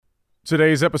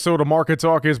Today's episode of Market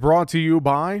Talk is brought to you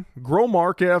by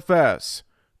Growmark FS.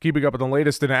 Keeping up with the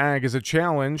latest in ag is a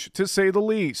challenge, to say the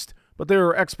least, but there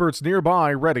are experts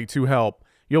nearby ready to help.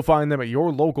 You'll find them at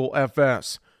your local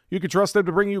FS. You can trust them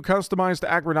to bring you customized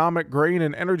agronomic, grain,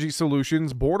 and energy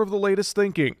solutions bored of the latest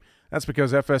thinking. That's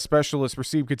because FS specialists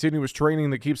receive continuous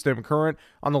training that keeps them current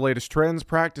on the latest trends,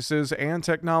 practices, and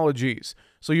technologies.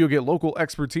 So you'll get local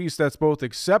expertise that's both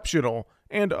exceptional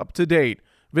and up to date.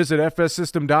 Visit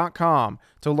fssystem.com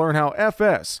to learn how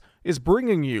FS is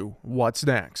bringing you what's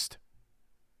next.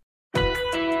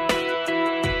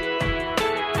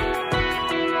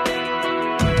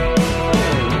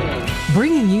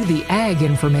 Bringing you the ag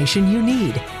information you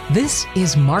need. This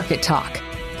is Market Talk,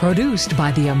 produced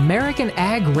by the American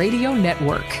Ag Radio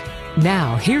Network.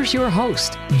 Now, here's your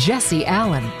host, Jesse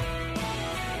Allen.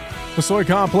 The soy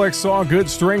complex saw good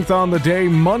strength on the day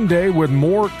Monday with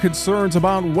more concerns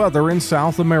about weather in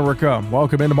South America.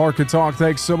 Welcome into Market Talk.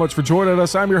 Thanks so much for joining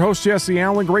us. I'm your host, Jesse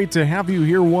Allen. Great to have you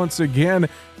here once again.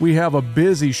 We have a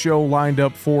busy show lined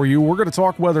up for you. We're going to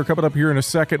talk weather coming up here in a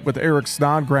second with Eric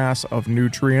Snodgrass of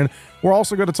Nutrien. We're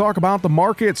also going to talk about the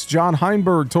markets. John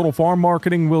Heinberg, Total Farm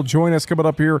Marketing, will join us coming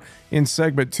up here in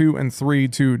segment 2 and 3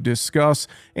 to discuss.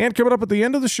 And coming up at the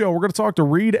end of the show, we're going to talk to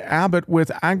Reed Abbott with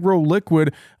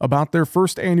AgroLiquid about their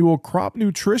first annual Crop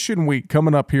Nutrition Week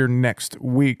coming up here next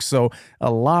week. So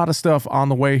a lot of stuff on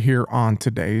the way here on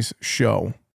today's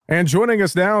show. And joining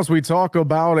us now as we talk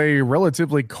about a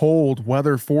relatively cold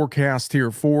weather forecast here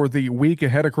for the week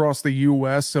ahead across the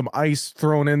U.S., some ice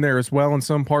thrown in there as well in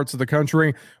some parts of the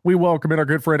country. We welcome in our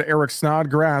good friend Eric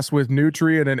Snodgrass with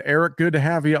Nutrien. And Eric, good to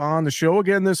have you on the show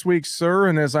again this week, sir.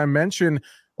 And as I mentioned,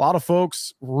 a lot of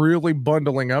folks really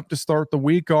bundling up to start the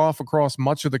week off across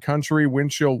much of the country.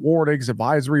 Wind chill warnings,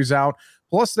 advisories out.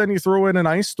 Plus, then you throw in an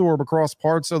ice storm across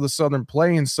parts of the Southern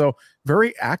Plains. So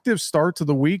very active start to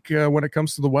the week when it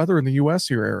comes to the weather in the U.S.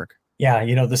 here, Eric. Yeah,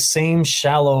 the same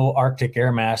shallow Arctic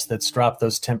air mass that's dropped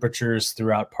those temperatures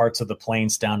throughout parts of the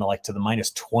plains down to the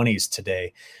minus 20s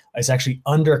today is actually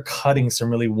undercutting some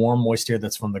really warm, moist air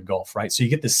that's from the Gulf, right? So you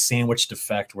get this sandwiched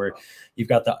effect where you've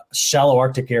got the shallow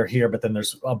Arctic air here, but then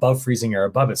there's above freezing air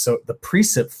above it. So the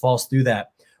precip falls through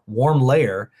that warm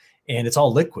layer and it's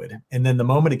all liquid. And then the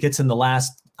moment it gets in the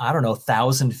last,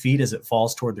 1,000 feet as it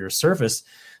falls toward their surface,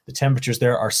 the temperatures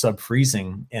there are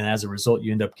sub-freezing. And as a result,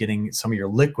 you end up getting some of your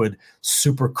liquid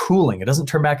super cooling. It doesn't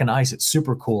turn back into ice, it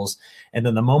super cools. And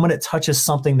then the moment it touches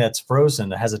something that's frozen,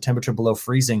 that has a temperature below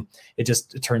freezing, it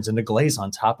turns into glaze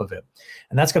on top of it.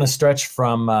 And that's going to stretch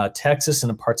from Texas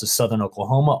and parts of southern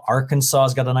Oklahoma. Arkansas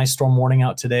has got a nice storm warning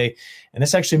out today. And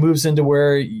this actually moves into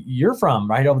where you're from,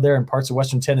 right over there in parts of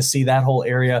western Tennessee. That whole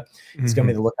area is going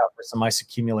to be the lookout for some ice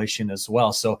accumulation as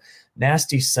well. So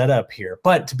nasty setup here.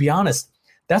 But to be honest,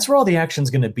 that's where all the action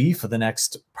is going to be for the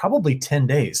next probably 10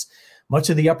 days. Much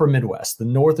of the upper Midwest, the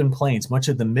northern plains, much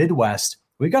of the Midwest,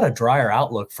 we've got a drier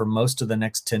outlook for most of the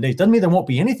next 10 days. Doesn't mean there won't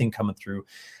be anything coming through,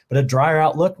 but a drier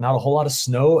outlook, not a whole lot of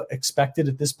snow expected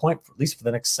at this point, at least for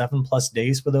the next 7+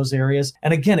 days for those areas.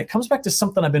 And again, it comes back to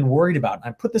something I've been worried about.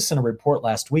 I put this in a report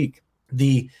last week.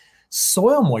 The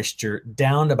soil moisture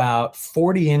down to about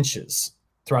 40 inches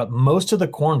throughout most of the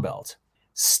Corn Belt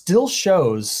still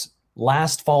shows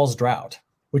last fall's drought,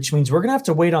 which means we're going to have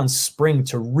to wait on spring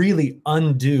to really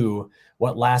undo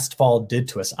what last fall did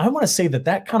to us. I want to say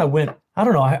that kind of went,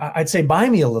 I'd say by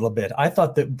me a little bit. I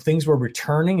thought that things were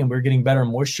returning and we we're getting better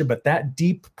moisture, but that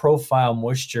deep profile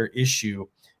moisture issue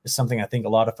is something I think a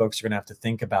lot of folks are going to have to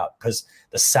think about, because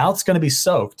the South's going to be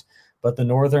soaked, but the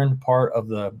northern part of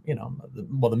the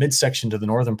midsection to the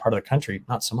northern part of the country,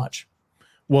 not so much.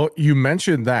 Well, you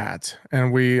mentioned that,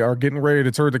 and we are getting ready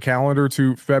to turn the calendar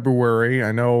to February.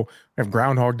 I know we have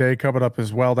Groundhog Day coming up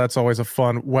as well. That's always a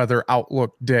fun weather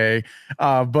outlook day.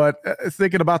 But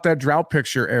thinking about that drought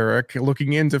picture, Eric,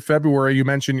 looking into February, you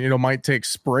mentioned, might take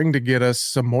spring to get us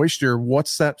some moisture.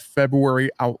 What's that February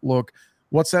outlook?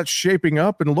 What's that shaping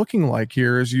up and looking like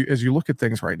here as you look at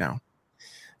things right now?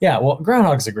 Yeah, well,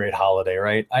 Groundhog's a great holiday,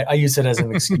 right? I use it as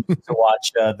an excuse to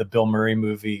watch the Bill Murray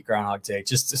movie, Groundhog Day.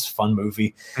 Just this fun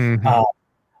movie. Mm-hmm.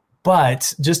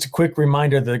 But just a quick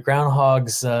reminder that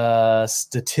Groundhog's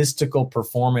statistical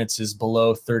performance is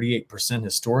below 38%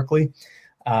 historically.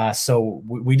 So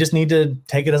we just need to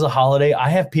take it as a holiday. I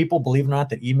have people, believe it or not,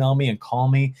 that email me and call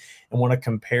me and want to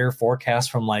compare forecasts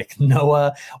from like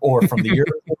NOAA or from the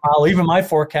European model, even my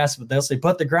forecast, but they'll say,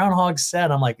 but the groundhog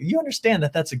said, I'm like, you understand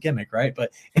that that's a gimmick, right?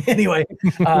 But anyway,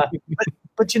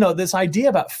 but this idea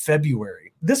about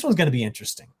February, this one's going to be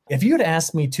interesting. If you had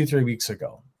asked me 2-3 weeks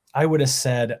ago, I would have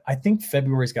said, I think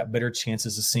February's got better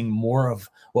chances of seeing more of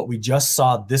what we just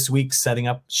saw this week, setting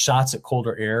up shots at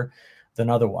colder air. than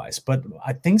otherwise. But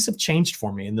things have changed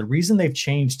for me. And the reason they've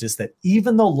changed is that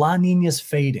even though La Nina is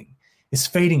fading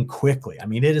quickly. I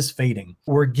mean, it is fading.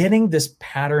 We're getting this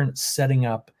pattern setting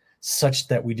up such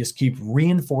that we just keep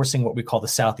reinforcing what we call the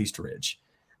Southeast Ridge.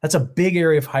 That's a big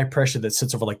area of high pressure that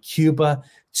sits over like Cuba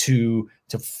to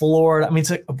Florida. I mean,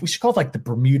 it's like, we should call it like the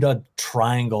Bermuda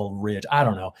Triangle Ridge. I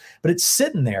don't know, but it's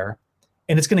sitting there,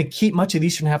 and it's going to keep much of the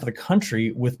eastern half of the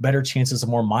country with better chances of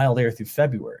more mild air through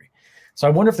February. So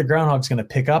I wonder if the groundhog's going to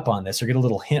pick up on this or get a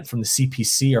little hint from the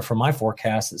CPC or from my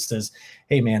forecast that says,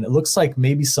 hey, man, it looks like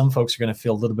maybe some folks are going to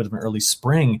feel a little bit of an early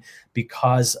spring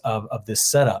because of this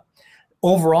setup.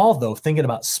 Overall, though, thinking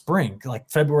about spring, like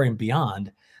February and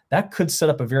beyond, that could set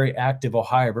up a very active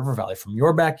Ohio River Valley. From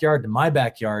your backyard to my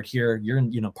backyard here, you're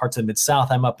in parts of the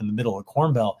Mid-South. I'm up in the middle of the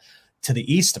Corn Belt. To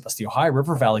the east of us, the Ohio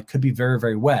River Valley could be very,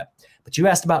 very wet. But you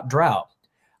asked about drought.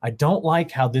 I don't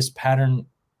like how this pattern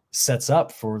sets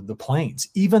up for the plains.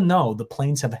 Even though the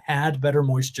plains have had better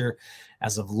moisture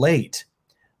as of late,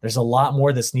 there's a lot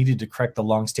more that's needed to correct the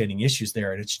longstanding issues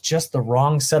there. And it's just the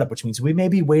wrong setup, which means we may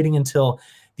be waiting until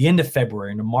the end of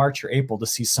February, into March or April, to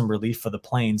see some relief for the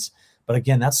plains. But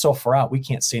again, that's so far out, we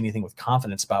can't say anything with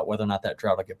confidence about whether or not that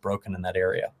drought will get broken in that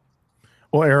area.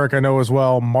 Well, Eric, I know as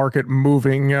well, market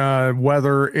moving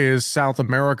weather is South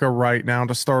America right now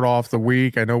to start off the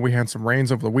week. I know we had some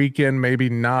rains over the weekend, maybe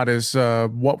not as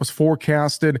what was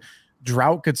forecasted.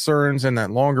 Drought concerns and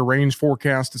that longer range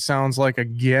forecast, it sounds like,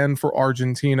 again for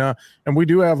Argentina. And we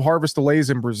do have harvest delays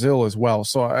in Brazil as well.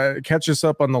 So catch us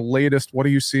up on the latest. What are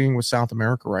you seeing with South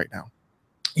America right now?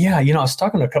 Yeah, I was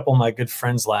talking to a couple of my good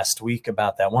friends last week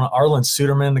about that. One, Arlen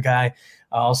Suderman, the guy,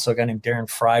 also a guy named Darren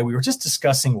Fry. We were just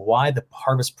discussing why the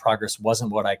harvest progress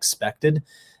wasn't what I expected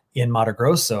in Mato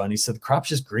Grosso. And he said the crop's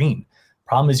just green.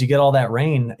 Problem is you get all that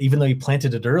rain, even though you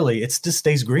planted it early, it just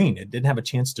stays green. It didn't have a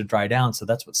chance to dry down. So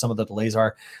that's what some of the delays are,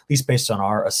 at least based on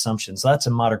our assumptions. So that's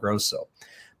in Mato Grosso.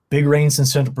 Big rains in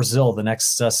central Brazil the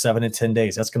next 7 to 10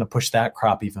 days. That's going to push that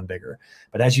crop even bigger.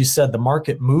 But as you said, the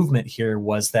market movement here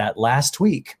was that last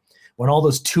week, when all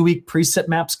those 2-week precip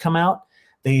maps come out,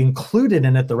 they included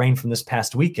in it the rain from this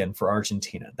past weekend for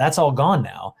Argentina. That's all gone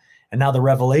now. And now the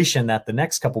revelation that the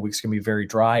next couple of weeks are going to be very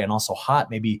dry and also hot,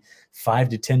 maybe 5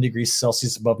 to 10 degrees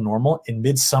Celsius above normal in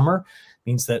midsummer,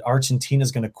 means that Argentina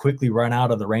is going to quickly run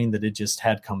out of the rain that it just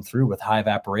had come through with high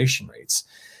evaporation rates.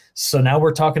 So now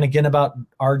we're talking again about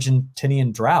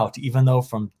Argentinian drought, even though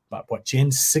from about Jan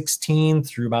 16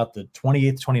 through about the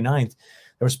 28th, 29th,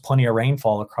 there was plenty of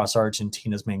rainfall across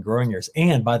Argentina's main growing areas.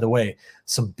 And by the way,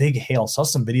 some big hail. Saw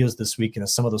some videos this week and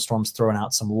some of the storms throwing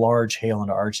out some large hail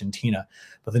into Argentina.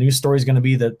 But the news story is going to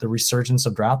be the resurgence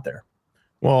of drought there.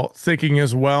 Well, thinking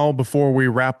as well, before we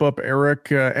wrap up,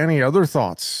 Eric, any other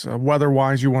thoughts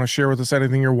weather-wise you want to share with us?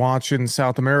 Anything you're watching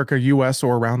South America, U.S.,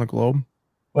 or around the globe?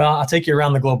 Well, I'll take you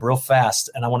around the globe real fast,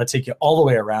 and I want to take you all the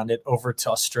way around it over to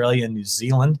Australia and New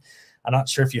Zealand. I'm not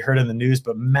sure if you heard in the news,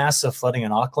 but massive flooding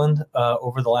in Auckland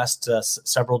over the last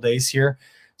several days here.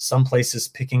 Some places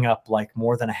picking up like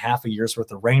more than a half a year's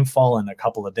worth of rainfall in a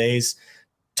couple of days.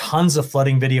 Tons of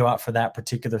flooding video out for that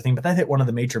particular thing, but that hit one of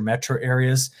the major metro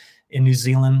areas in New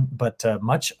Zealand. But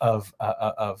much of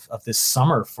this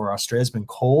summer for Australia has been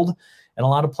cold in a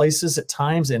lot of places at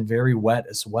times and very wet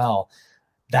as well.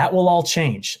 That will all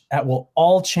change. That will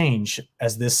all change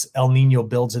as this El Nino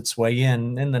builds its way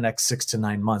in the next 6 to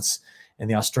 9 months. And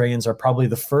the Australians are probably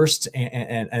the first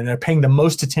and they're paying the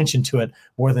most attention to it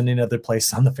more than any other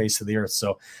place on the face of the earth.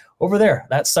 So over there,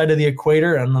 that side of the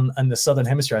equator and the southern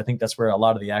hemisphere, I think that's where a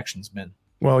lot of the action's been.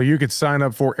 Well, you could sign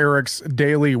up for Eric's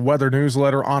daily weather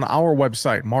newsletter on our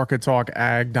website,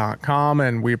 markettalkag.com.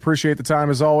 And we appreciate the time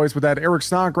as always with that. Eric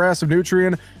Snodgrass of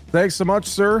Nutrien. Thanks so much,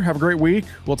 sir. Have a great week.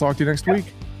 We'll talk to you next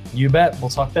week. You bet. We'll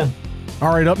talk then.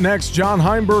 All right, up next, John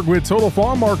Heinberg with Total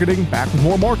Farm Marketing. Back with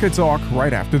more Market Talk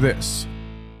right after this.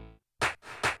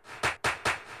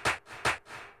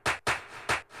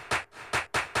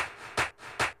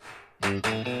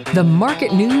 The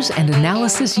market news and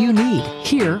analysis you need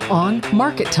here on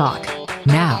Market Talk.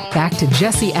 Now, back to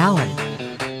Jesse Allen.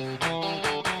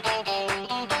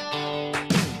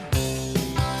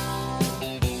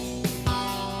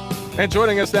 And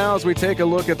joining us now as we take a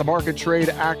look at the market trade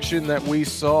action that we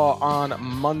saw on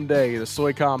Monday. The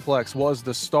soy complex was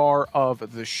the star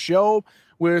of the show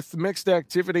with mixed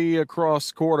activity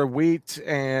across quarter wheat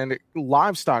and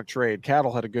livestock trade.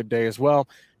 Cattle had a good day as well.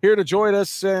 Here to join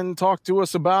us and talk to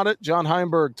us about it, John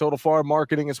Heinberg, Total Farm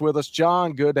Marketing, is with us.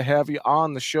 John, good to have you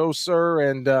on the show, sir.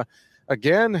 And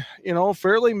again,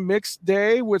 fairly mixed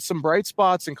day with some bright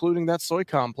spots, including that soy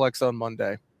complex on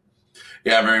Monday.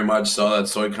 Yeah, very much so. That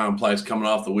soy complex coming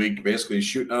off the week, basically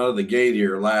shooting out of the gate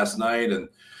here last night and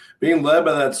being led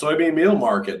by that soybean meal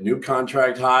market, new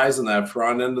contract highs in that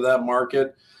front end of that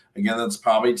market. Again, that's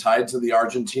probably tied to the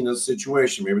Argentina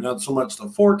situation. Maybe not so much the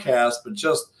forecast, but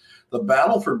just the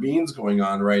battle for beans going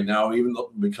on right now, even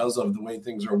though, because of the way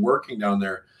things are working down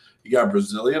there. You got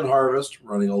Brazilian harvest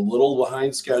running a little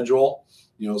behind schedule.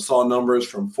 Saw numbers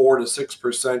from 4 to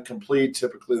 6% complete.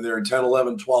 Typically, they're 10,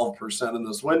 11, 12% in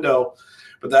this window.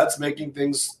 But that's making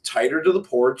things tighter to the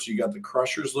ports. You got the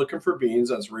crushers looking for beans.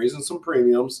 That's raising some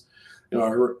premiums. I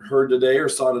heard today or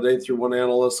saw today through one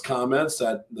analyst's comments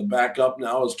that the backup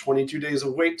now is 22 days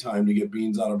of wait time to get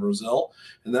beans out of Brazil.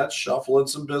 And that's shuffling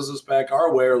some business back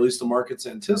our way, or at least the market's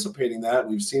anticipating that.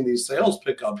 We've seen these sales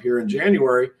pick up here in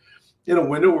January in a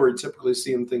window where we're typically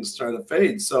seeing things start to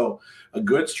fade. So a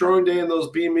good, strong day in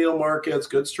those bean meal markets,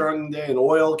 good, strong day in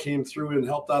oil came through and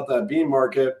helped out that bean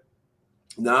market.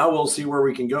 Now we'll see where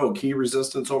we can go. Key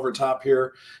resistance over top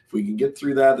here. If we can get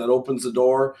through that, that opens the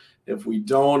door. If we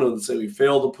don't, and say we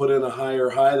fail to put in a higher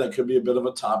high, that could be a bit of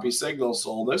a toppy signal.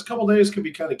 So the next couple of days could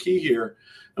be kind of key here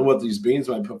and what these beans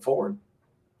might put forward.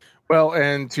 Well,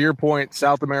 and to your point,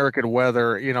 South American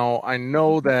weather, I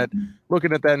know that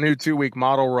looking at that new 2-week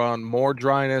model run, more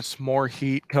dryness, more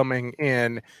heat coming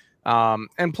in.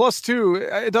 And plus, too,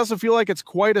 it doesn't feel like it's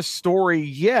quite a story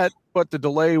yet, but the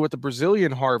delay with the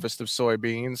Brazilian harvest of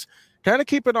soybeans, kind of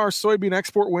keeping our soybean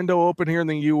export window open here in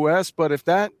the U.S. But if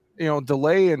that,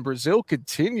 delay in Brazil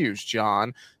continues,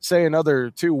 John, say another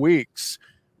 2 weeks,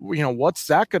 what's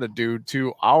that going to do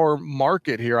to our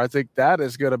market here? I think that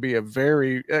is going to be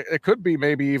it could be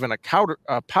maybe even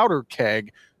a powder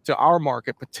keg to our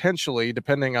market potentially,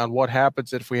 depending on what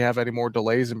happens if we have any more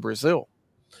delays in Brazil.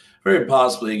 Very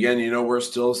possibly. Again, we're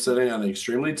still sitting on an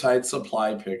extremely tight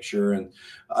supply picture. And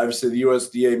obviously the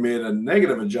USDA made a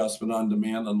negative adjustment on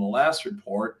demand on the last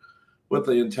report with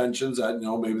the intentions that,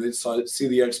 maybe they see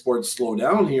the exports slow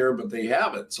down here, but they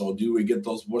haven't. So do we get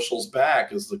those bushels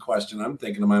back is the question I'm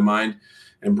thinking in my mind,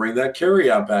 and bring that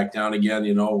carryout back down again.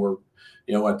 We're,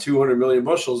 at 200 million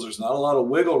bushels, there's not a lot of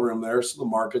wiggle room there. So the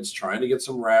market's trying to get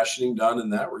some rationing done in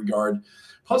that regard.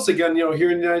 Plus, again,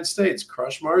 here in the United States,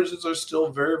 crush margins are still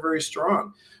very, very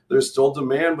strong. There's still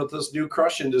demand, but this new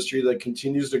crush industry that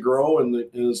continues to grow and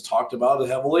is talked about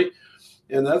heavily.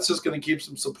 And that's just going to keep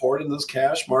some support in this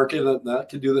cash market, and that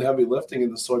can do the heavy lifting in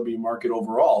the soybean market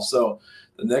overall. So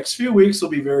the next few weeks will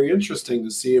be very interesting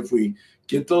to see if we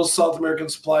get those South American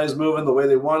supplies moving the way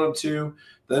they want them to.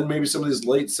 Then maybe some of these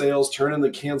late sales turn into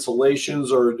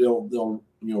cancellations, or they'll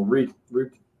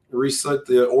reset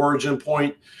the origin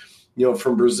point,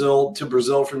 from Brazil to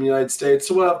Brazil from the United States.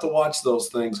 So we'll have to watch those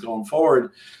things going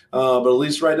forward. But at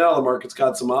least right now, the market's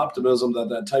got some optimism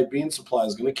that tight bean supply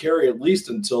is going to carry at least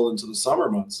until into the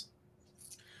summer months.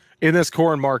 In this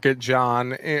corn market,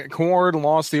 John, corn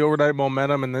lost the overnight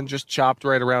momentum and then just chopped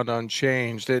right around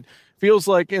unchanged. It feels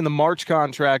like in the March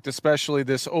contract, especially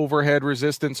this overhead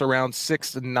resistance around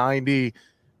 690,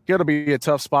 going to be a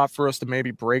tough spot for us to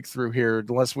maybe break through here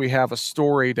unless we have a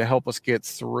story to help us get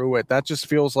through it. That just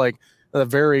feels like the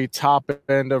very top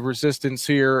end of resistance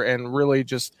here, and really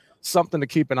just something to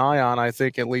keep an eye on, I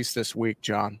think, at least this week,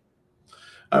 John.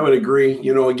 I would agree.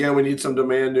 Again, we need some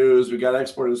demand news. We got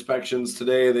export inspections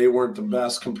today. They weren't the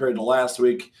best compared to last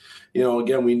week.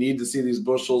 Again, we need to see these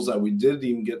bushels that we did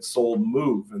even get sold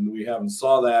move, and we haven't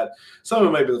saw that. Some of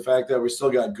it might be the fact that we still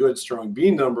got good, strong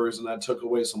bean numbers, and that took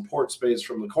away some port space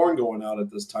from the corn going out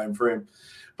at this time frame.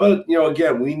 But,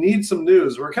 again, we need some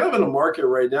news. We're kind of in a market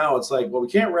right now. It's like, well, we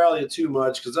can't rally it too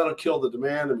much because that'll kill the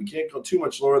demand, and we can't go too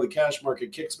much lower. The cash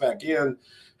market kicks back in.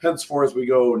 Henceforth, we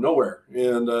go nowhere.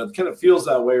 And it kind of feels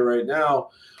that way right now.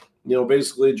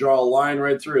 Basically draw a line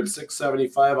right through at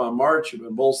 675 on March. We've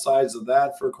been both sides of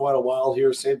that for quite a while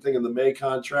here. Same thing in the May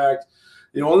contract.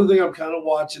 The only thing I'm kind of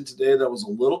watching today that was a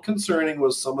little concerning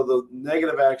was some of the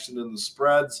negative action in the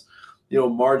spreads.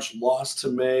 March lost to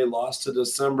May, lost to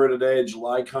December today.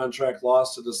 July contract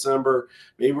lost to December.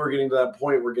 Maybe we're getting to that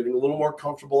point. We're getting a little more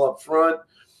comfortable up front,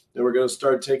 and we're going to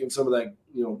start taking some of that,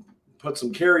 put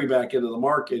some carry back into the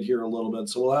market here a little bit.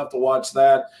 So we'll have to watch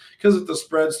that, because if the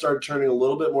spreads start turning a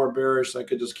little bit more bearish, that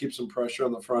could just keep some pressure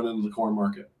on the front end of the corn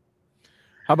market.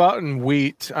 How about in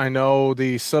wheat? I know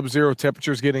the sub-zero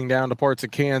temperatures getting down to parts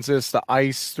of Kansas, the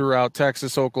ice throughout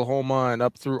Texas, Oklahoma, and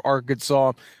up through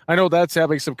Arkansas. I know that's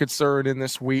having some concern in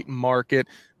this wheat market.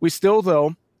 We still,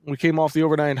 though, we came off the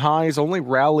overnight highs, only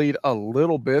rallied a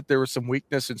little bit. There was some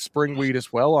weakness in spring wheat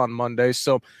as well on Monday.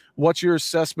 So what's your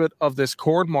assessment of this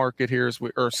corn market here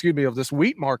of this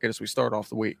wheat market as we start off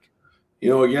the week?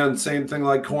 Again, same thing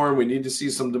like corn. We need to see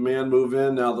some demand move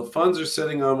in. Now, the funds are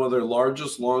sitting on one of their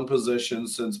largest long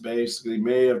positions since basically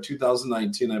May of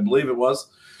 2019, I believe it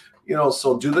was.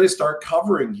 So do they start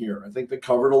covering here? I think they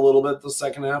covered a little bit the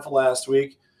second half of last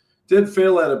week. Did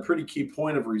fail at a pretty key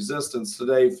point of resistance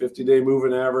today, 50-day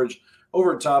moving average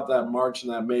over top that March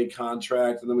and that May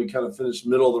contract. And then we kind of finished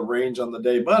middle of the range on the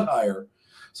day, but higher.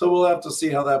 So we'll have to see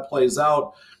how that plays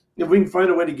out. If we can find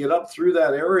a way to get up through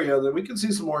that area, then we can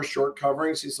see some more short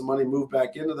covering, see some money move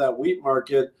back into that wheat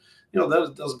market.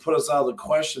 That doesn't put us out of the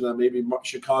question that maybe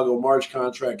Chicago March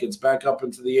contract gets back up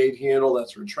into the 8 handle.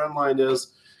 That's where trend line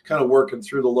is, kind of working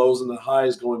through the lows and the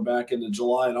highs going back into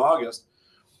July and August.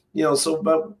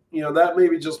 That may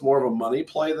be just more of a money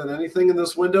play than anything in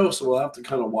this window. So we'll have to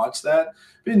kind of watch that.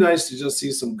 It'd be nice to just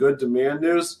see some good demand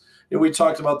news. We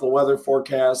talked about the weather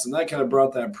forecast, and that kind of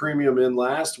brought that premium in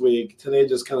last week. Today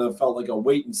just kind of felt like a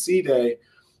wait and see day,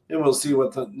 and we'll see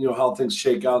how things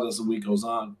shake out as the week goes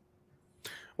on.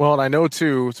 Well, and I know,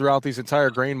 too, throughout these entire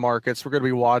grain markets, we're going to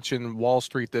be watching Wall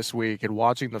Street this week and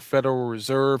watching the Federal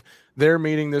Reserve. Their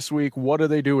meeting this week, what do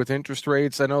they do with interest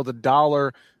rates? I know the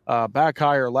dollar back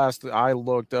higher last I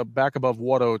looked, back above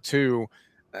 102.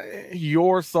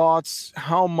 Your thoughts,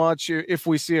 how much, if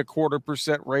we see a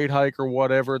 0.25% rate hike or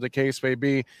whatever the case may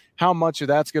be, how much of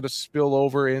that's going to spill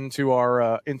over into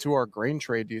our grain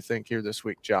trade, do you think, here this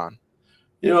week, John?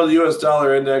 The U.S.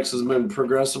 dollar index has been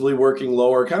progressively working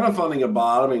lower, kind of finding a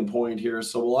bottoming point here.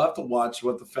 So we'll have to watch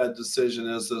what the Fed decision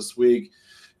is this week.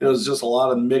 There's just a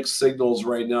lot of mixed signals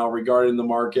right now regarding the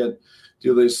market.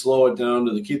 Do they slow it down?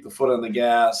 Do they keep the foot on the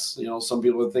gas? Some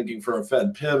people are thinking for a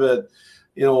Fed pivot.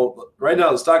 Right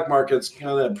now the stock market's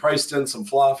kind of priced in some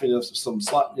fluffiness,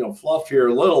 fluff here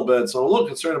a little bit. So I'm a little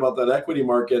concerned about that equity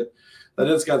market, that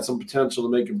it's got some potential to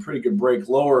make a pretty good break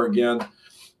lower again,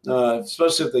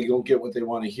 especially if they don't get what they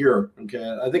want to hear.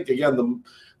 Okay, I think again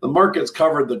the market's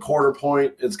covered the quarter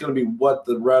point. It's going to be what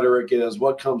the rhetoric is,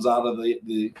 what comes out of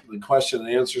the question and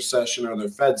answer session or their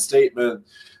Fed statement.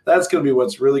 That's going to be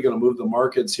what's really going to move the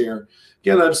markets here.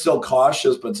 Again, I'm still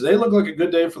cautious, but today looked like a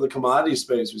good day for the commodity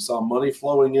space. We saw money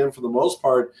flowing in for the most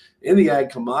part in the ag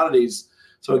commodities.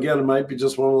 So again, it might be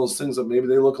just one of those things that maybe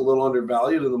they look a little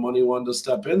undervalued and the money wanted to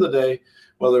step in the day,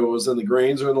 whether it was in the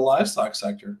grains or in the livestock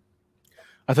sector.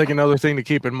 I think another thing to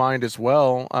keep in mind as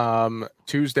well,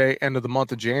 Tuesday, end of the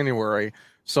month of January.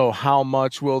 So how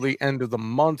much will the end of the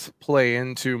month play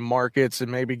into markets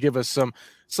and maybe give us some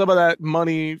of that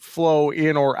money flow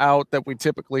in or out that we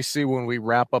typically see when we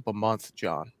wrap up a month,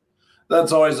 John?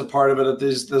 That's always a part of it at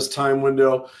this time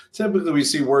window. Typically, we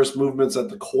see worse movements at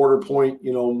the quarter point,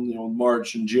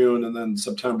 March and June and then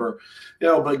September.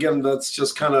 But again, that's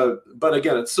just but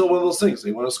again, it's still one of those things.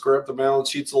 They want to square up the balance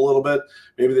sheets a little bit.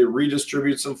 Maybe they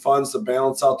redistribute some funds to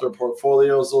balance out their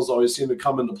portfolios. Those always seem to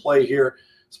come into play here,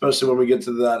 especially when we get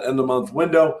to that end of month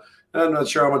window. And I'm not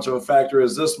sure how much of a factor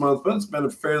is this month, but it's been a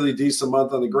fairly decent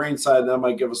month on the grain side, and that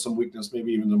might give us some weakness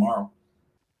maybe even tomorrow.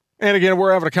 And again,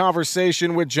 we're having a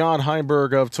conversation with John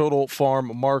Heinberg of Total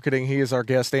Farm Marketing. He is our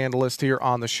guest analyst here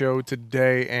on the show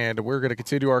today, and we're going to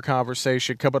continue our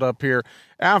conversation coming up here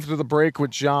after the break with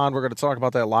John. We're going to talk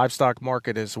about that livestock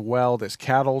market as well, this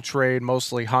cattle trade,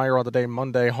 mostly higher on the day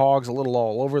Monday, hogs a little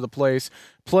all over the place.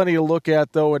 Plenty to look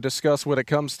at, though, and discuss when it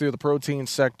comes to the protein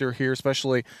sector here,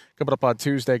 especially coming up on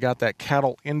Tuesday. Got that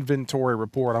cattle inventory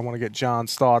report. I want to get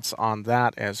John's thoughts on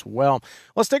that as well.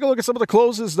 Let's take a look at some of the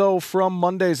closes, though, from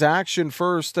Monday's action.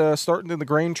 First, starting in the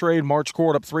grain trade, March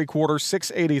quart up 3/4,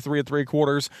 6.83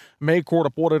 3/4. May quart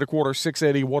up 1 1/4,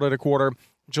 6.80 1 1/4.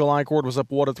 July quart was up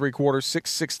 1 3/4,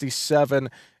 6.67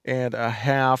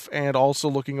 1/2. And also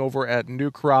looking over at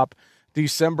new crop,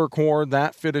 December corn,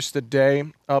 that finished the day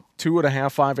up 2 1/2,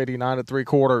 5.89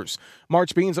 3/4.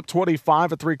 March beans up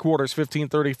 25 3/4,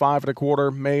 15.35 1/4.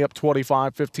 May up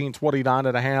 25, 15.29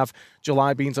 1/2.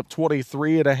 July beans up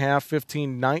 23 1/2,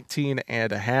 15.19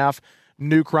 1/2.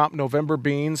 New crop November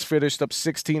beans finished up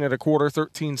 16 1/4,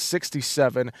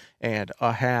 13.67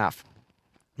 1/2.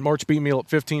 March bean meal up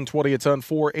 15.20 a ton,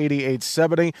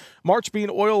 488.70. March bean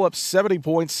oil up 70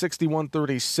 points,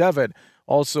 61.37.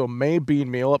 Also, May bean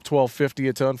meal up 12.50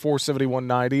 a ton,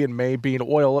 471.90, and May bean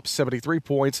oil up 73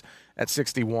 points at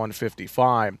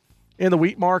 61.55. In the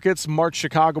wheat markets, March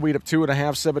Chicago wheat up 2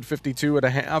 1/2, 7.52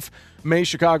 1/2. May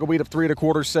Chicago wheat up 3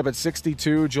 1/4,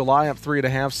 7.62. July up 3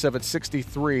 1/2,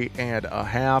 7.63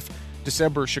 1/2.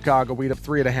 December Chicago wheat up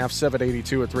 3 1/2,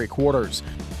 7.82 3/4.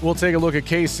 We'll take a look at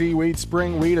KC wheat,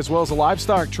 spring wheat, as well as the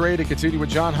livestock trade, and continue with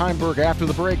John Heinberg after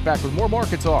the break. Back with more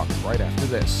market talk right after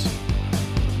this.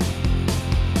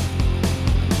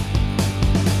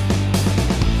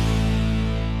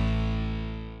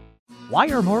 Why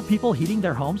are more people heating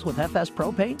their homes with FS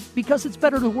Propane? Because it's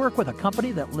better to work with a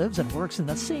company that lives and works in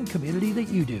the same community that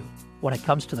you do. When it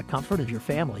comes to the comfort of your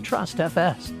family, trust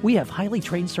FS. We have highly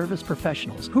trained service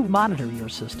professionals who monitor your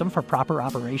system for proper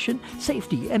operation,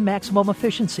 safety, and maximum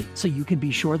efficiency, so you can be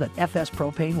sure that FS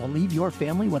Propane will leave your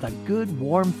family with a good,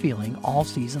 warm feeling all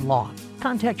season long.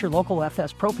 Contact your local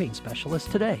FS Propane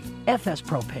specialist today. FS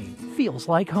Propane feels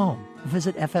like home.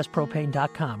 Visit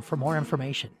fspropane.com for more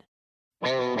information.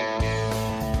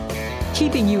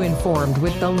 Keeping you informed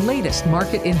with the latest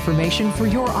market information for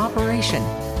your operation.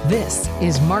 This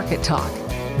is Market Talk.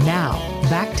 Now,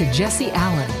 back to Jesse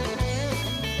Allen.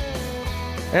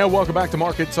 And welcome back to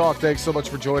Market Talk. Thanks so much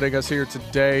for joining us here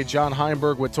today. John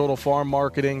Heinberg with Total Farm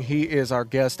Marketing. He is our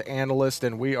guest analyst,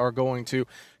 and we are going to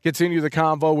continue the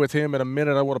convo with him in a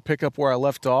minute. I want to pick up where I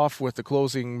left off with the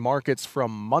closing markets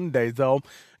from Monday, though.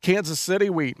 Kansas City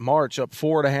wheat, March up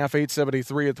 4.5,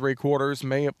 873 3/4.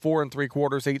 May up 4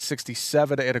 3/4,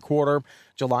 867 1/4.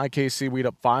 July KC wheat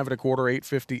up 5 1/4,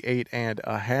 858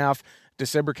 1/2.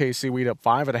 December KC wheat up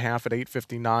 5.5 at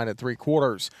 859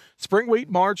 3/4. Spring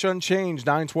wheat March unchanged,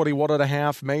 921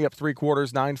 1/2. May up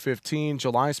 3/4, 915.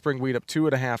 July spring wheat up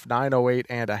 2.5, 908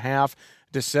 1/2.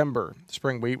 December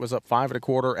spring wheat was up 5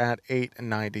 1/4 at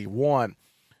 891.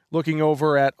 Looking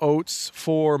over at oats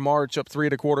for March, up 3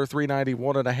 1/4,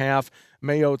 391 1/2.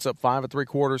 May oats up 5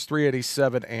 3/4,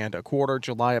 387 1/4.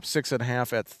 July up 6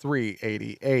 1/2 at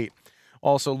 388.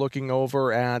 Also looking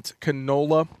over at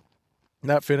canola,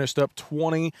 that finished up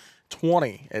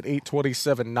 20.20 at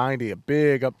 827.90. A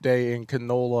big up day in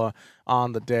canola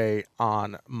on the day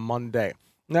on Monday.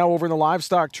 Now over in the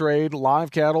livestock trade, live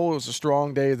cattle, it was a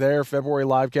strong day there. February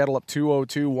live cattle up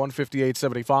 202,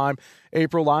 158.75.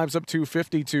 April lives up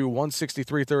 252,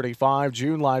 163.35.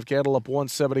 June live cattle up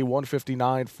 170,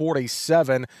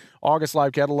 159.47. August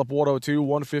live cattle up 102,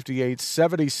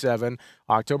 158.77.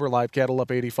 October live cattle up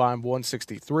 85,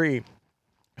 163.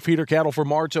 Feeder cattle for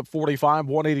March up 45,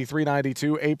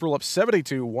 183.92. April up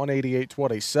 72,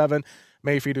 188.27.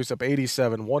 May feeders up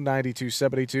 87,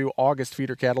 192.72. August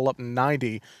feeder cattle up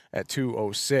 90 at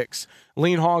 206.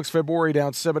 Lean hogs February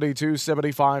down 72,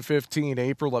 75.15.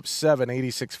 April up 7,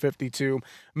 86.52.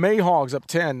 May hogs up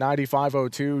 10,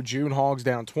 95.02. June hogs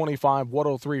down 25,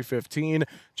 103.15.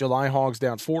 July hogs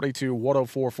down 42,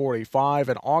 104.45.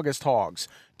 And August hogs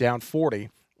down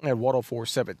 40 at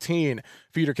 104.17.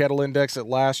 Feeder cattle index at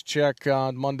last check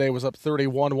on Monday was up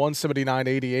 31,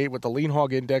 179.88, with the lean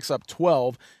hog index up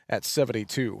 12 at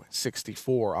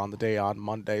 72.64 on the day on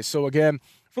Monday. So again,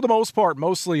 for the most part,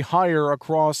 mostly higher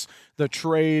across the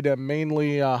trade,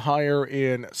 mainly higher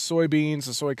in soybeans,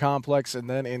 the soy complex, and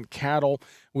then in cattle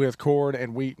with corn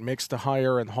and wheat mixed to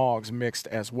higher and hogs mixed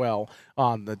as well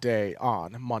on the day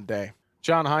on Monday.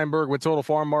 John Heinberg with Total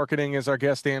Farm Marketing is our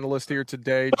guest analyst here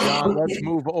today. John, let's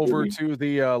move over to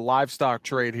the livestock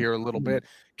trade here a little bit.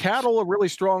 Cattle, a really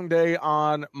strong day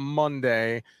on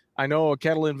Monday. I know a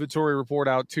cattle inventory report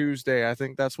out Tuesday. I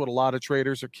think that's what a lot of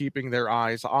traders are keeping their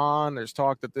eyes on. There's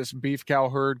talk that this beef cow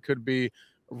herd could be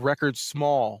record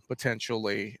small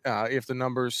potentially if the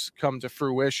numbers come to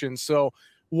fruition. So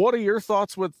what are your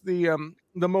thoughts with the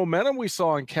momentum we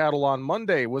saw in cattle on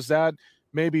Monday? Was that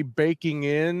maybe baking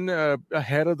in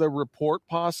ahead of the report,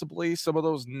 possibly some of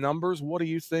those numbers? What do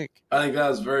you think? I think that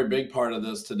was a very big part of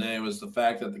this today, was the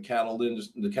fact that the cattle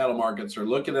markets are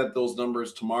looking at those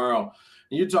numbers tomorrow.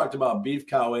 And you talked about beef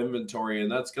cow inventory,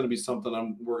 and that's going to be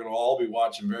something we're going to all be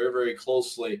watching very, very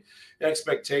closely.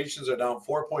 Expectations are down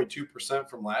 4.2%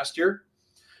 from last year,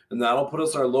 and that'll put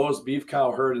us our lowest beef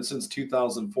cow herd since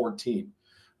 2014.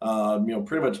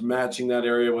 Pretty much matching that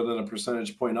area within a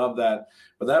percentage point of that.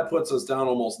 But that puts us down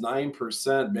almost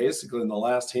 9% basically in the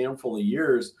last handful of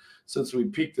years since we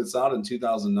peaked this out in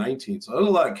 2019. So there's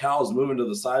a lot of cows moving to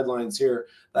the sidelines here.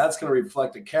 That's going to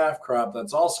reflect a calf crop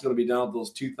that's also going to be down at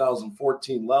those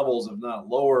 2014 levels, if not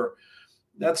lower.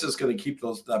 That's just going to keep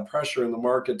that pressure in the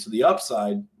market to the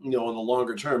upside, in the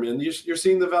longer term. And you're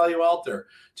seeing the value out there,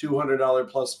 $200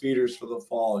 plus feeders for the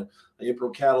fall.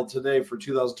 April cattle today for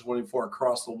 2024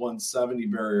 across the 170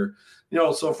 barrier.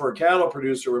 So for a cattle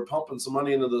producer, we're pumping some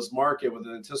money into this market with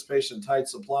an anticipation of tight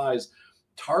supplies,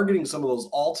 targeting some of those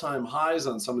all-time highs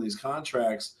on some of these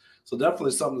contracts. So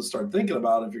definitely something to start thinking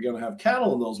about if you're going to have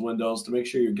cattle in those windows, to make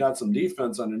sure you've got some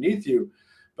defense underneath you.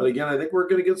 But again, I think we're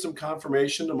going to get some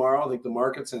confirmation tomorrow. I think the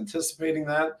market's anticipating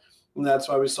that. And that's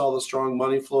why we saw the strong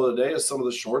money flow today, as some of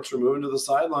the shorts were moving to the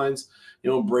sidelines,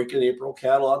 breaking April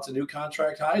cattle out to new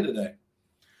contract high today.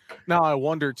 Now, I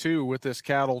wonder, too, with this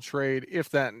cattle trade,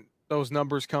 if those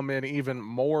numbers come in even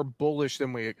more bullish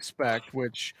than we expect,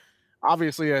 which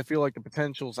obviously I feel like the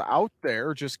potential's out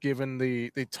there, just given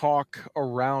the talk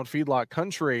around feedlot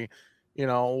country.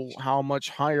 how much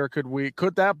higher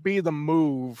could that be the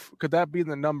move? Could that be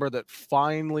the number that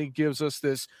finally gives us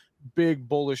this big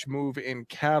bullish move in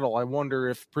cattle? I wonder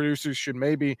if producers should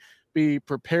maybe be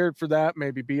prepared for that,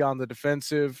 maybe be on the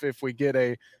defensive if we get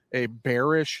a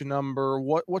bearish number.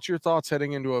 What's your thoughts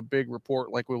heading into a big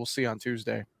report like we will see on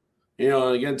Tuesday?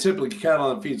 Again, typically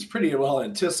cattle and feed's pretty well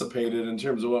anticipated in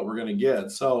terms of what we're going to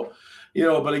get. So,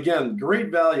 but again,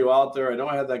 great value out there. I know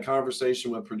I had that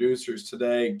conversation with producers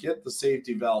today. Get the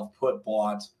safety valve put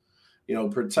bought,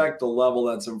 protect the level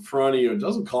that's in front of you. It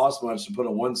doesn't cost much to put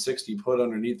a 160 put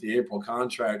underneath the April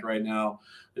contract right now.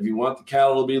 If you want the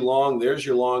cattle to be long, there's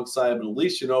your long side. But at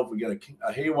least, if we get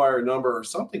a haywire number or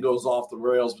something goes off the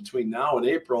rails between now and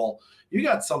April, you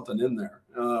got something in there.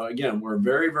 Again, we're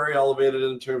very, very elevated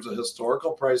in terms of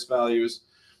historical price values.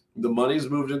 The money's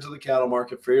moved into the cattle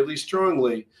market fairly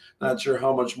strongly. Not sure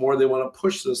how much more they want to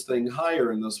push this thing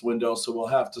higher in this window, so we'll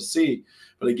have to see.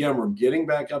 But again, we're getting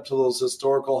back up to those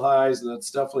historical highs, and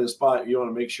that's definitely a spot you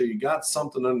want to make sure you got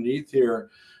something underneath here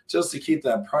just to keep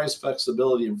that price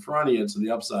flexibility in front of you to the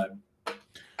upside.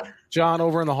 John,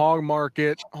 over in the hog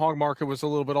market was a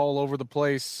little bit all over the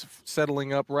place,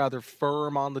 settling up rather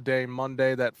firm on the day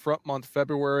Monday. That front month,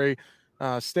 February,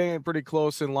 staying pretty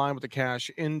close in line with the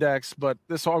cash index, but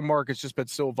this hog market's just been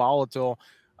so volatile.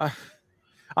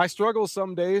 I struggle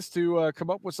some days to come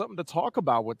up with something to talk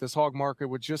about with this hog market,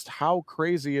 with just how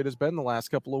crazy it has been the last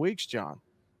couple of weeks, John.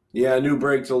 Yeah, new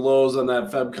break to lows on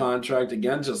that Feb contract.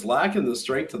 Again, just lacking the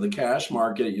strength of the cash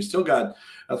market. You still got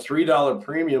a $3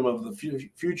 premium of the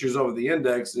futures over the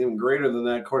index, and even greater than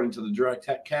that according to the direct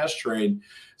cash trade.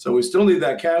 So we still need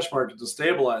that cash market to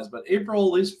stabilize. But April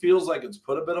at least feels like it's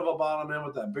put a bit of a bottom in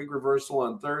with that big reversal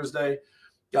on Thursday.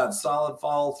 Got solid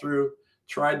follow through.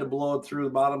 Tried to blow it through the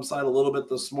bottom side a little bit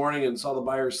this morning and saw the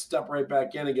buyers step right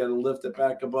back in again and lift it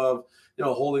back above,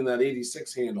 holding that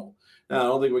 86 handle. Now, I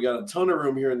don't think we got a ton of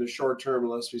room here in the short term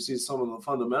unless we see some of the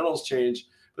fundamentals change.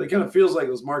 But it kind of feels like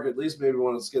this market at least maybe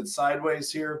wants to get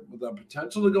sideways here with the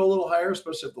potential to go a little higher,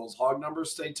 especially if those hog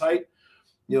numbers stay tight.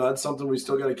 That's something we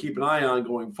still got to keep an eye on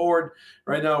going forward.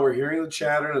 Right now, we're hearing the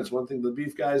chatter, and it's one thing the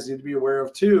beef guys need to be aware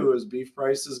of too, is beef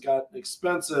prices got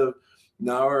expensive.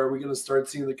 Now are we going to start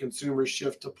seeing the consumers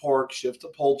shift to pork, shift to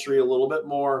poultry a little bit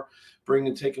more,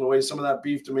 taking away some of that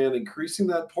beef demand, increasing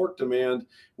that pork demand,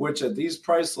 which at these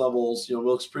price levels,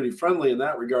 looks pretty friendly in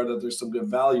that regard, that there's some good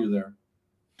value there.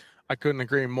 I couldn't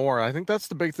agree more. I think that's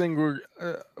the big thing we're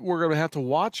going to have to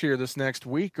watch here this next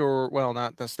week,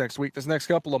 not this next week, this next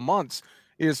couple of months,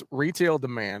 is retail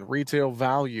demand, retail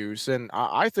values. And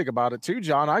I think about it too,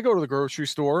 John. I go to the grocery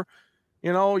store. I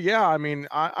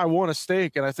want a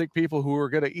steak, and I think people who are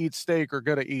going to eat steak are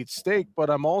going to eat steak,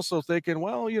 but I'm also thinking,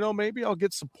 maybe I'll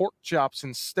get some pork chops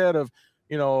instead of,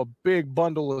 a big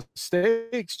bundle of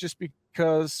steaks, just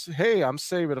because, hey, I'm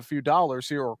saving a few dollars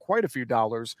here, or quite a few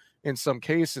dollars in some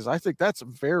cases. I think that's a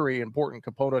very important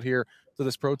component here to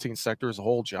this protein sector as a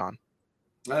whole, John.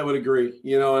 I would agree,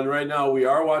 and right now we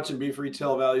are watching beef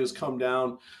retail values come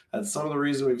down. That's some of the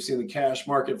reason we've seen the cash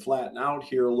market flatten out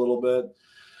here a little bit.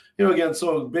 Again,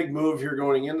 so a big move here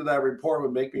going into that report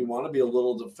would make me want to be a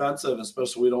little defensive,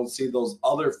 especially we don't see those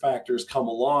other factors come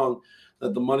along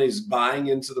that the money's buying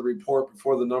into the report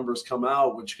before the numbers come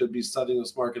out, which could be setting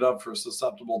this market up for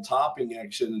susceptible topping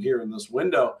action here in this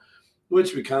window,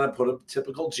 which we kind of put a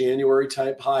typical January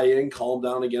type high in, calm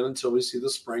down again until we see the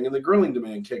spring and the grilling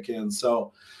demand kick in.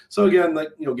 So again,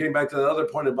 getting back to the other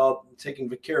point about taking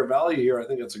care of value here, I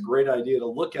think it's a great idea to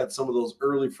look at some of those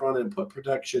early front end put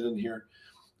protection in here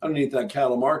underneath that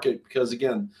cattle market, because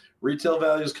again, retail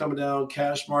values coming down,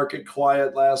 cash market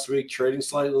quiet last week, trading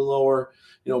slightly lower.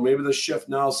 Maybe the shift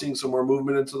now, seeing some more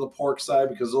movement into the pork side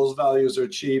because those values are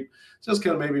cheap. Just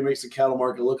kind of maybe makes the cattle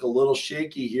market look a little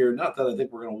shaky here. Not that I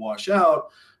think we're going to wash out,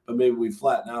 but maybe we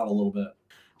flatten out a little bit.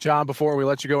 John, before we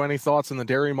let you go, any thoughts on the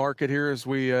dairy market here as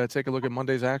we take a look at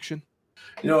Monday's action?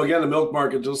 Again, the milk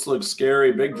market just looks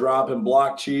scary. Big drop in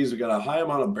block cheese. We got a high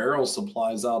amount of barrel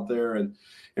supplies out there, and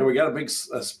we got a big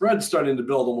spread starting to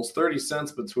build, almost 30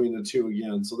 cents between the two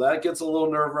again. So that gets a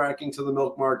little nerve-wracking to the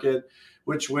milk market.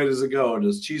 Which way does it go?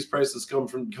 Does cheese prices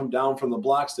come down from the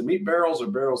blocks to meet barrels, or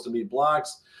barrels to meet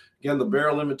blocks? Again, the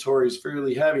barrel inventory is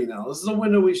fairly heavy now. This is a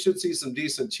window we should see some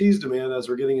decent cheese demand as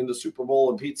we're getting into Super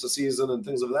Bowl and pizza season and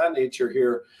things of that nature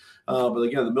here. But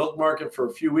again, the milk market for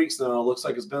a few weeks now looks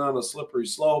like it's been on a slippery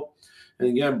slope. And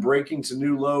again, breaking to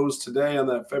new lows today on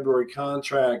that February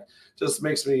contract just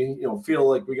makes me, feel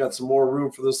like we got some more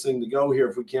room for this thing to go here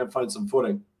if we can't find some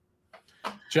footing.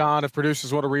 John, if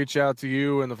producers want to reach out to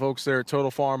you and the folks there at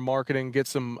Total Farm Marketing, get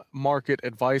some market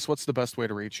advice, what's the best way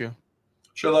to reach you?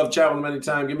 Sure, love chatting with them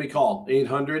anytime. Give me a call,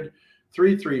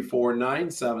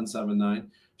 334-9779.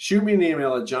 Shoot me an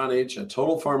email at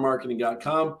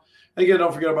johnh@totalfarmmarketing.com. Again,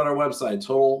 don't forget about our website,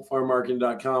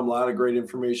 totalfarmmarketing.com. A lot of great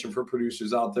information for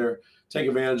producers out there. Take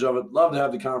advantage of it. Love to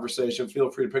have the conversation. Feel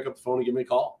free to pick up the phone and give me a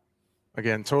call.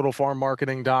 Again,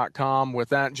 totalfarmmarketing.com. With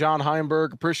that, John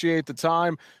Heimberg, appreciate the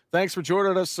time. Thanks for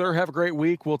joining us, sir. Have a great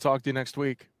week. We'll talk to you next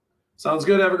week. Sounds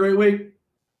good. Have a great week.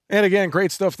 And again,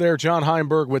 great stuff there. John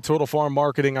Heimberg with Total Farm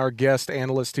Marketing, our guest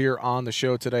analyst here on the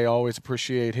show today. Always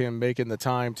appreciate him making the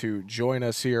time to join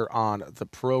us here on the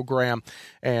program.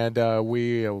 And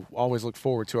we always look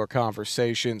forward to our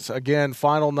conversations. Again,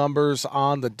 final numbers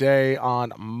on the day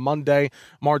on Monday.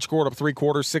 March quarter up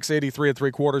 3/4, 683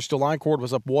 3/4. July quarter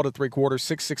was up 1 3/4,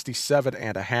 667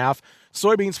 1/2.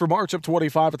 Soybeans for March up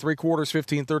 25 3/4,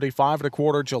 1535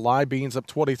 1/4. July beans up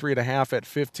 23 1/2 at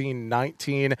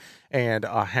 1519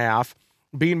 1/2.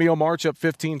 Bean meal March up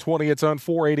 15.20 a ton,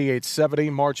 488.70.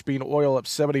 March bean oil up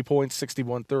 70 points,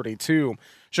 61.32.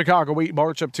 Chicago wheat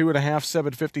March up 2 1/2,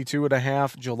 752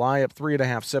 1/2. July up 3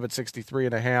 1/2, 763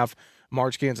 1/2.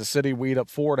 March Kansas City wheat up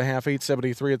 4 1/2,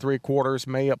 873 3/4.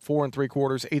 May up 4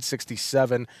 3/4,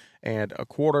 867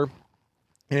 1/4.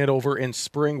 And over in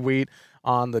spring wheat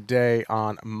on the day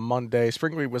on Monday,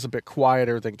 spring wheat was a bit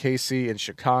quieter than KC and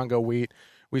Chicago wheat.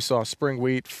 We saw spring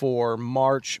wheat for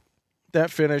March that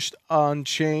finished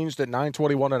unchanged at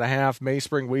 921 1/2. May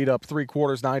spring wheat up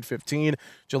 3/4, 915.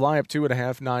 July up 2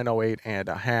 1/2, 908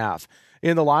 1/2.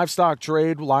 In the livestock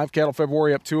trade, live cattle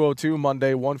February up 202,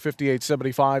 Monday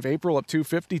 158.75, April up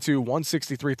 252,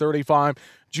 163.35,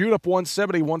 June up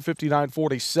 170,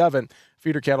 159.47.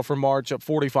 Feeder cattle for March up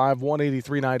 45,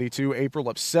 183.92, April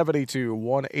up 72,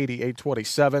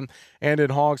 188.27. And in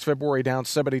hogs, February down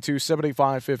 72,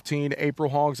 75.15,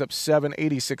 April hogs up 7,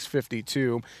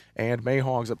 86.52, and May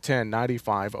hogs up 10,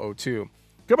 95.02.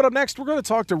 Coming up next, we're going to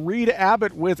talk to Reed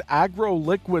Abbott with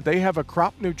AgroLiquid. They have a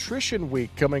crop nutrition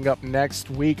week coming up next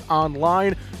week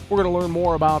online. We're going to learn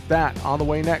more about that on the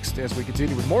way next as we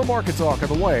continue with more Market Talk on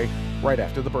the way right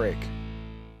after the break.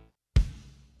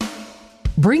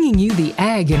 Bringing you the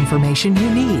ag information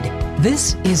you need.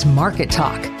 This is Market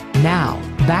Talk. Now,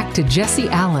 back to Jesse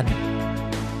Allen.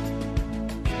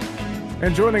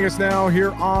 And joining us now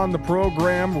here on the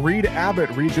program, Reed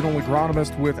Abbott, regional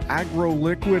agronomist with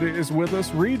AgroLiquid, is with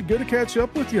us. Reed, good to catch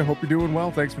up with you. Hope you're doing well.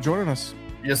 Thanks for joining us.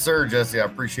 Yes, sir, Jesse. I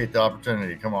appreciate the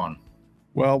opportunity. Come on.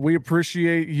 Well, we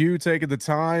appreciate you taking the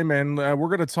time, and we're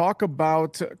going to talk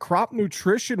about Crop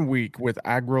Nutrition Week with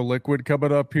AgroLiquid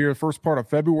coming up here first part of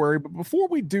February. But before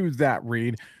we do that,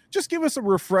 Reed, just give us a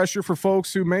refresher for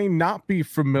folks who may not be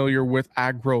familiar with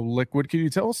AgroLiquid. Can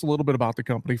you tell us a little bit about the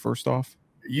company first off?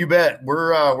 You bet.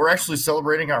 We're actually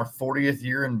celebrating our 40th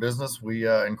year in business. We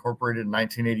incorporated in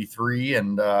 1983,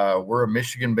 and we're a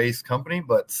Michigan-based company.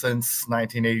 But since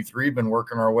 1983, been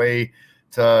working our way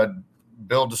to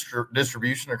build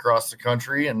distribution across the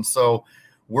country. And so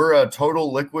we're a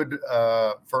total liquid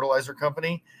fertilizer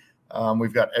company.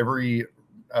 We've got every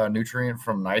nutrient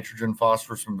from nitrogen,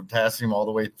 phosphorus, and potassium all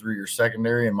the way through your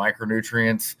secondary and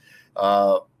micronutrients.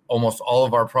 Almost all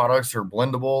of our products are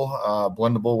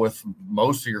blendable with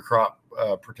most of your crop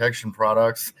protection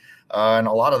products. And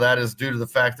a lot of that is due to the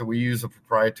fact that we use a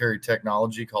proprietary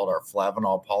technology called our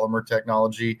Flavanol polymer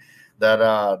technology that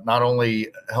not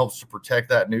only helps to protect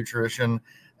that nutrition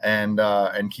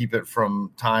and keep it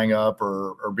from tying up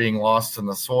or being lost in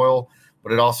the soil,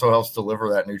 but it also helps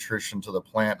deliver that nutrition to the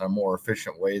plant in a more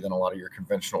efficient way than a lot of your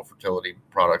conventional fertility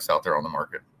products out there on the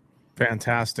market.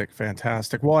 Fantastic.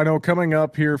 Well, I know coming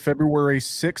up here February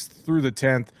 6th through the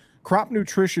 10th, Crop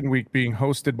Nutrition Week being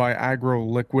hosted by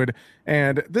AgroLiquid.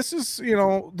 And this is,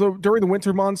 during the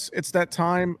winter months, it's that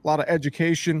time, a lot of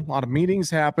education, a lot of meetings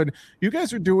happen. You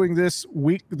guys are doing this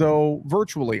week, though,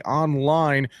 virtually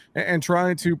online and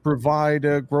trying to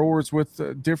provide growers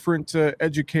with different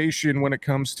education when it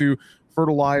comes to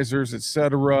fertilizers, et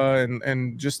cetera,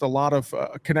 and just a lot of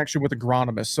connection with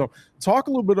agronomists. So talk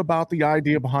a little bit about the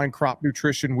idea behind Crop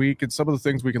Nutrition Week and some of the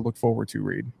things we can look forward to,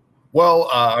 Reed. Well,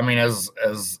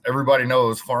 as everybody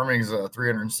knows, farming is a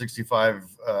 365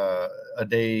 a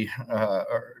day,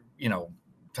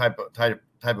 type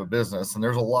of business, and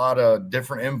there's a lot of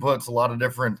different inputs, a lot of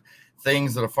different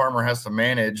things that a farmer has to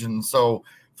manage, and so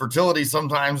fertility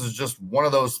sometimes is just one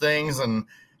of those things, and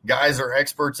guys are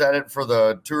experts at it for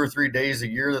the 2 or 3 days a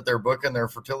year that they're booking their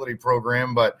fertility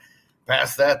program, but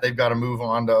past that, they've got to move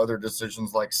on to other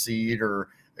decisions like seed or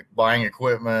buying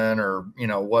equipment or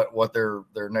what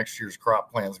their next year's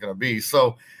crop plan is going to be.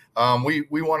 So we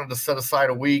wanted to set aside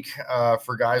a week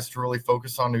for guys to really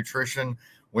focus on nutrition.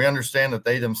 We understand that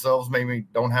they themselves maybe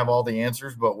don't have all the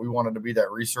answers, but we wanted to be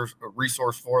that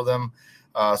resource for them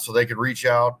so they could reach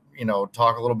out,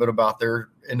 talk a little bit about their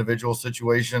individual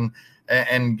situation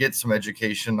and get some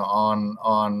education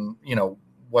on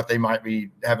what they might be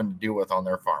having to deal with on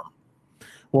their farm.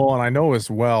 Well, and I know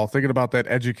as well, thinking about that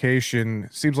education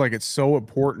seems like it's so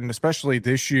important, especially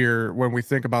this year when we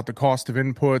think about the cost of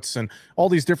inputs and all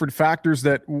these different factors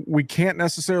that we can't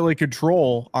necessarily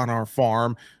control on our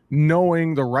farm.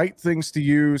 Knowing the right things to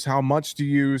use, how much to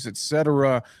use, et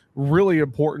cetera, really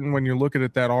important when you're looking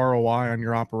at that ROI on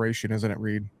your operation, isn't it,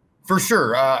 Reed? For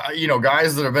sure.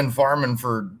 Guys that have been farming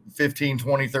for 15,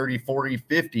 20, 30, 40,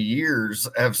 50 years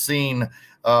have seen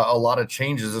a lot of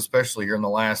changes, especially here in the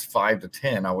last 5 to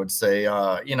 10, I would say.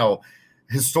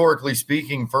 Historically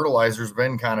speaking, fertilizer's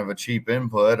been kind of a cheap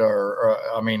input,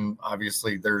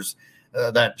 obviously there's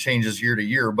that changes year to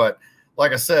year, but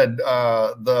like I said,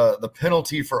 the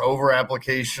penalty for over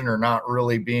application or not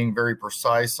really being very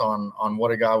precise on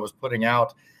what a guy was putting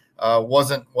out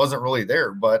wasn't really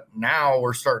there. But now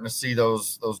we're starting to see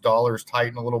those dollars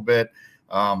tighten a little bit.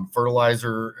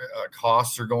 Fertilizer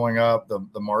costs are going up.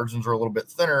 The margins are a little bit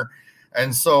thinner.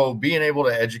 And so being able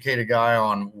to educate a guy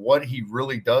on what he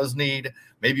really does need,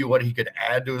 maybe what he could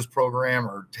add to his program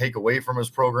or take away from his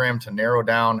program to narrow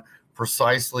down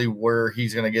precisely where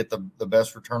he's going to get the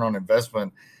best return on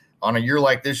investment on a year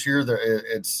like this year,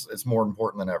 it's more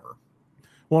important than ever.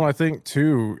 Well, I think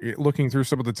too, looking through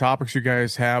some of the topics you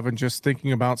guys have and just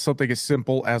thinking about something as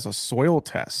simple as a soil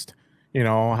test.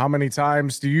 How many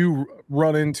times do you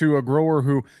run into a grower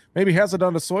who maybe hasn't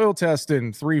done a soil test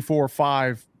in 3, 4,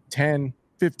 5, 10,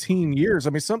 15 years? I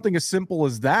mean, something as simple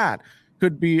as that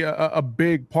could be a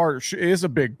big part, is a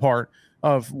big part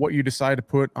of what you decide to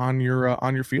put on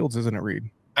your fields, isn't it,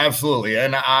 Reed? Absolutely.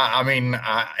 And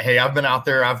hey, I've been out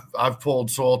there. I've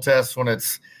pulled soil tests when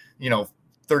it's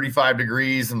 35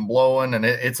 degrees and blowing, and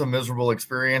it's a miserable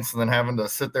experience. And then having to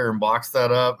sit there and box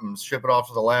that up and ship it off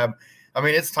to the lab. I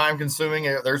mean, it's time consuming.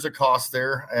 There's a cost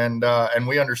there, and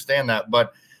we understand that.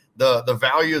 But the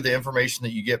value of the information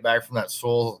that you get back from that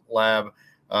soil lab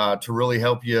to really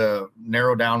help you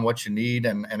narrow down what you need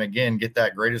and again get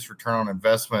that greatest return on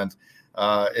investment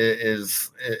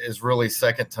is really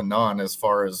second to none as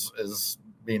far as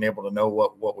being able to know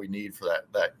what we need for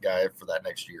that guy for that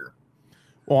next year.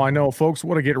 Well, I know folks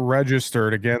want to get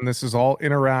registered. Again, this is all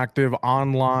interactive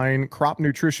online.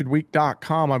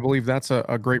 CropNutritionWeek.com. I believe that's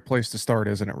a great place to start,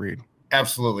 isn't it, Reed?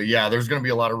 Absolutely. Yeah, there's going to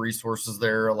be a lot of resources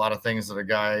there, a lot of things that a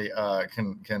guy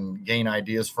can gain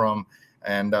ideas from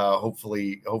and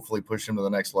hopefully push him to the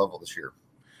next level this year.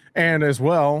 And as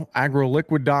well,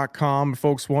 agroliquid.com. If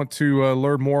folks want to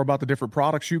learn more about the different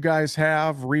products you guys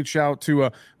have, reach out to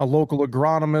a local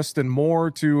agronomist and more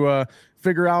to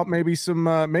figure out maybe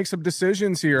make some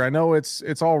decisions here. I know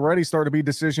it's already started to be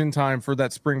decision time for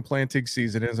that spring planting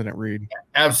season, isn't it, Reed?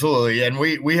 Absolutely. And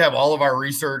we have all of our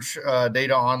research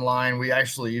data online. We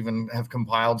actually even have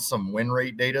compiled some win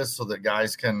rate data so that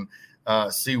guys can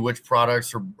see which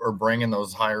products are bringing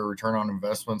those higher return on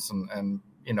investments and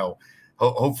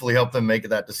hopefully help them make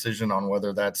that decision on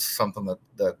whether that's something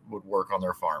that would work on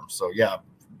their farm. So yeah,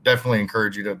 definitely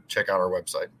encourage you to check out our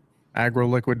website.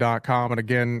 agroliquid.com. And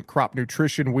again,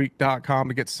 cropnutritionweek.com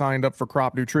to get signed up for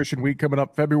Crop Nutrition Week coming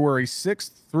up February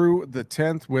 6th through the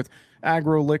 10th with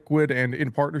AgroLiquid and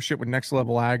in partnership with Next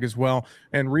Level Ag as well.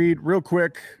 And Reed, real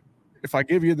quick, if I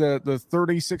give you the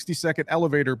 30, 60-second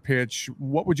elevator pitch,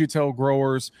 what would you tell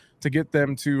growers to get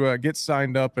them to get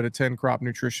signed up and attend Crop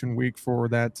Nutrition Week for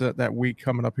that week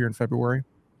coming up here in February?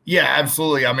 Yeah,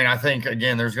 absolutely. I mean, I think,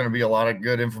 again, there's going to be a lot of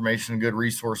good information, good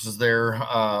resources there.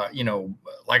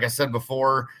 Like I said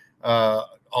before,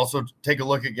 also take a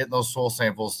look at getting those soil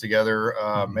samples together.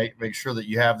 Make sure that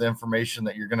you have the information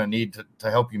that you're going to need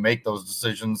to help you make those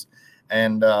decisions.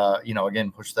 And,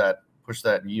 again, push that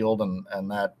yield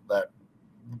and that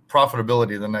profitability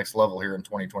to the next level here in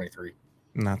 2023.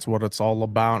 And that's what it's all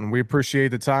about. And we appreciate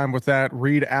the time with that.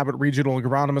 Reed Abbott, Regional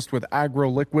Agronomist with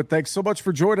AgroLiquid. Thanks so much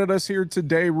for joining us here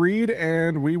today, Reed,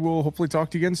 and we will hopefully talk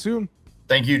to you again soon.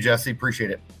 Thank you, Jesse.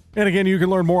 Appreciate it. And again, you can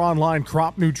learn more online,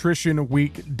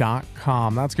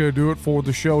 cropnutritionweek.com. That's going to do it for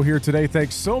the show here today.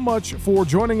 Thanks so much for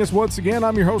joining us once again.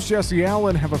 I'm your host, Jesse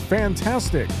Allen. Have a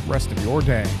fantastic rest of your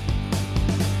day.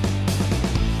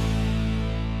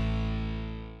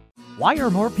 Why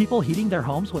are more people heating their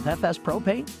homes with FS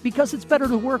Propane? Because it's better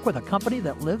to work with a company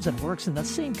that lives and works in the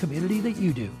same community that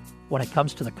you do. When it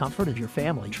comes to the comfort of your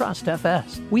family, trust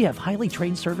FS. We have highly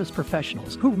trained service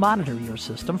professionals who monitor your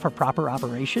system for proper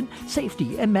operation,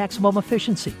 safety, and maximum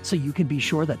efficiency, so you can be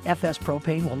sure that FS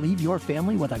Propane will leave your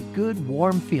family with a good,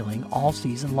 warm feeling all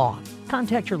season long.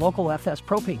 Contact your local FS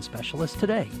Propane specialist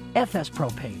today. FS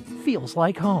Propane feels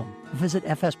like home. Visit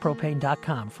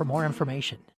fspropane.com for more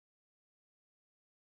information.